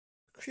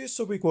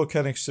Krísuvík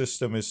volcanic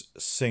system is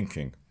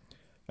sinking.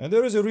 And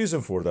there is a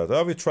reason for that.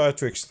 I will try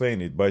to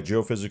explain it by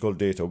geophysical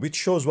data, which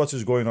shows what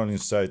is going on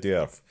inside the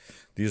earth.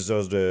 These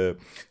are the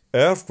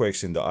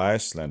earthquakes in the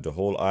Iceland, the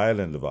whole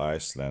island of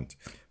Iceland.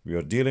 We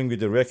are dealing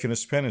with the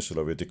Reykjanes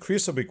Peninsula, where the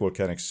Krísuvík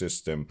volcanic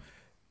system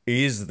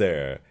is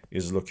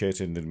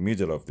located in the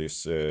middle of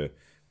this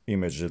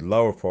image, the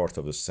lower part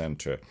of the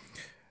center.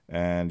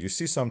 And you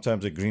see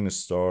sometimes a green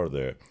star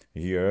there.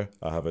 Here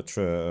I have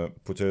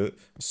put a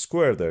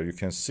square there, you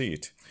can see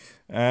it.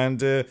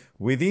 And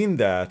within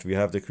that we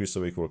have the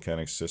Krísuvík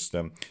volcanic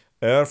system.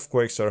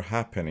 Earthquakes are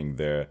happening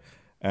there,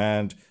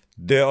 and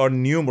there are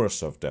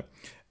numerous of them.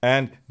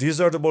 And these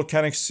are the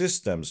volcanic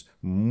systems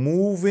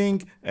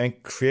moving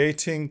and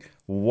creating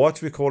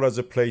what we call as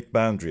a plate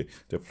boundary.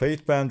 The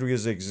plate boundary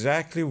is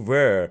exactly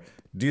where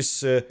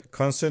this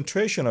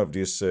concentration of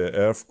these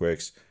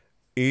earthquakes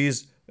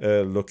is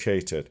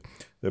located.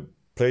 The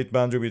plate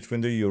boundary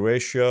between the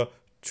Eurasia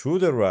to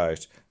the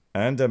right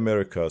and the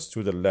Americas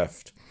to the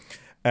left.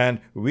 And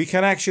we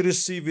can actually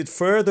see with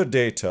further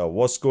data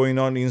what's going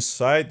on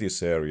inside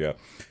this area.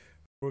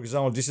 For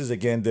example, this is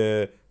again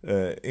the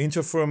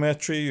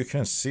interferometry. You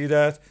can see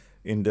that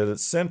in the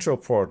central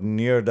part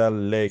near that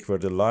lake where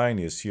the line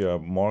is here. I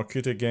mark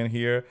it again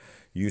here.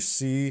 You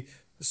see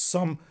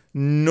some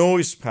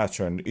noise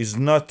pattern is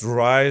not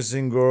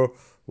rising or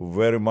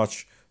very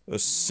much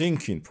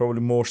sinking,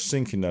 probably more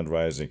sinking than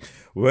rising.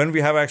 When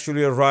we have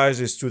actually a rise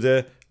is to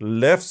the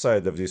left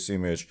side of this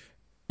image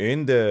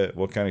in the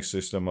volcanic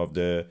system of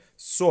the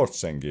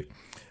Þrauṅskjöldur.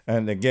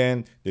 And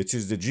again, this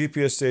is the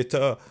GPS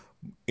data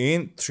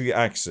in 3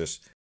 axes.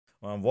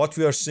 What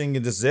we are seeing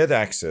in the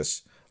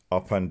z-axis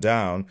up and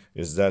down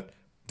is that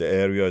the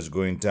area is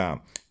going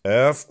down.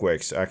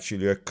 Earthquakes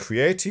actually are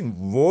creating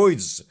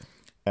voids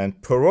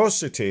and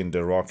porosity in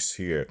the rocks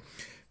here.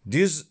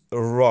 These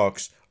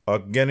rocks are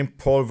getting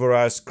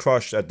pulverized,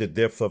 crushed at the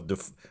depth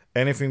of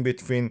anything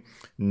between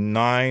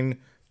 9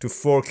 to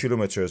 4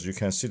 kilometers. You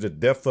can see the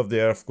depth of the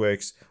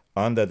earthquakes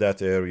under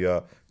that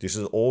area. This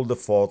is all the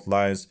fault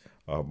lines.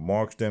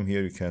 Mark them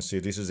here. You can see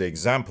this is an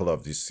example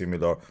of this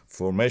similar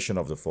formation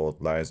of the fault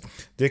lines.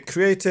 They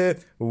create a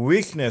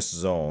weakness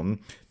zone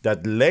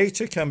that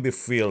later can be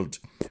filled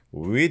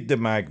with the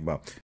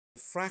magma.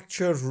 The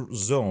fracture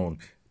zone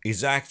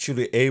is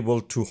actually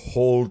able to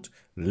hold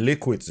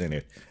liquids in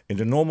it. In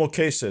the normal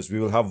cases, we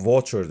will have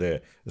water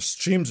there. The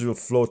streams will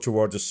flow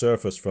toward the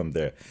surface from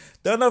there.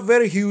 They're not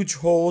very huge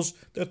holes.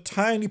 They're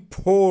tiny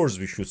pores,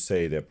 we should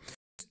say them.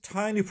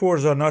 Tiny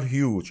pores are not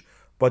huge,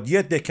 but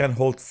yet they can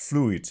hold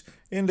fluids.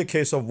 In the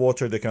case of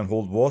water, they can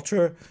hold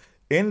water.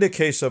 In the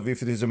case of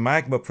if it is a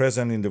magma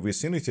present in the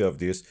vicinity of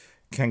this,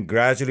 can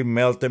gradually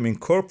melt them,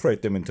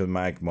 incorporate them into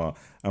magma,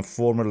 and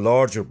form a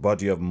larger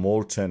body of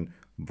molten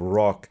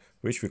rock,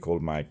 which we call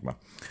magma.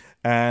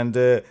 And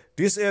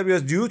this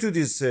area, due to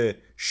this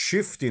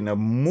shifting, a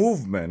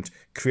movement,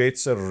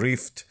 creates a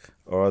rift,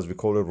 or as we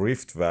call it,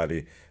 rift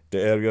valley.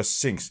 The area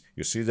sinks.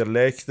 You see the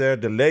lake there?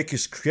 The lake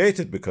is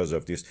created because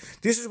of this.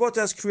 This is what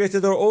has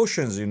created our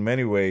oceans in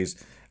many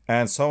ways.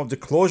 And some of the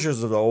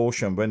closures of the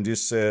ocean, when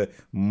these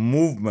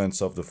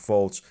movements of the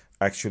faults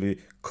actually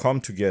come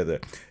together.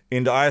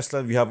 In the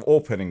Iceland, we have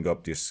opening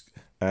up this.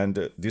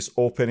 And this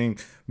opening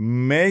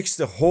makes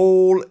the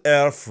whole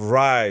earth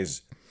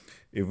rise.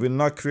 It will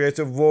not create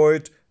a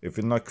void. It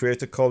will not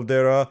create a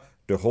caldera.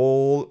 The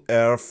whole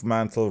earth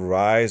mantle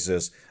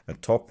rises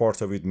and top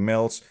part of it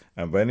melts.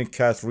 And when it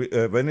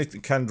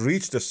can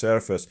reach the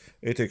surface,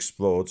 it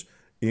explodes.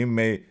 It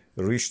may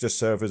reach the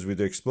surface with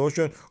the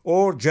explosion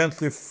or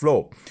gently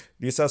flow.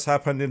 This has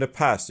happened in the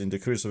past in the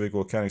Krísuvík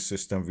volcanic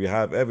system. We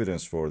have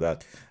evidence for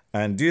that.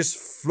 And this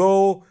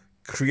flow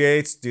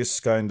creates this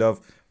kind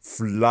of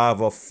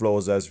lava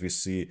flows as we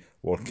see,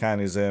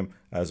 volcanism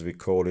as we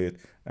call it.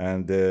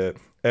 And the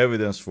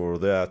evidence for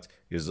that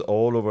is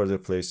all over the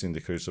place in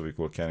the Krísuvík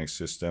volcanic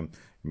system.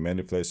 In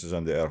many places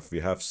on the earth we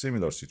have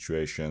similar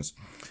situations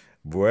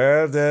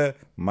where the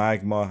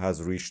magma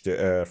has reached the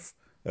earth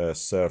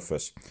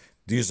surface.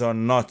 These are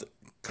not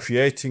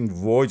creating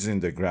voids in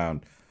the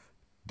ground.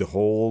 The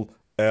whole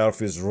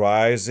earth is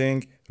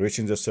rising,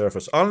 reaching the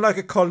surface. Unlike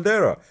a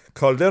caldera.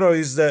 Caldera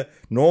is the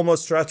normal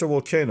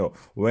stratovolcano.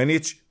 When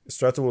each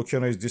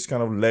stratovolcano is this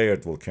kind of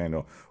layered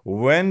volcano.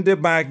 When the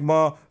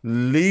magma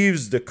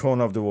leaves the cone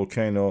of the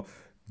volcano,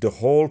 the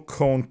whole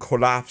cone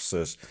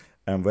collapses.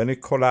 And when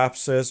it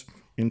collapses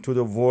into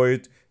the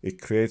void,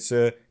 it creates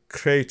a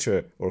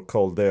crater or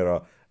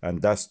caldera. And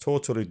that's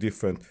totally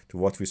different to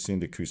what we see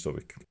in the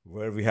Krísuvík,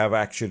 where we have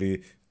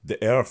actually the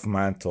earth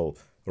mantle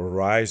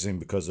rising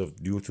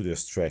due to the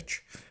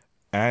stretch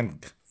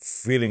and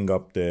filling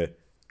up the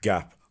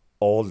gap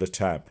all the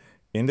time.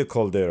 In the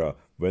caldera,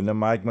 when the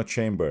magma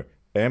chamber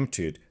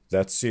emptied,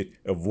 that's it.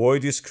 A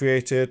void is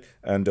created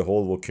and the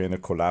whole volcano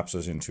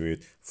collapses into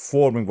it,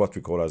 forming what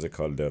we call as a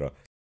caldera.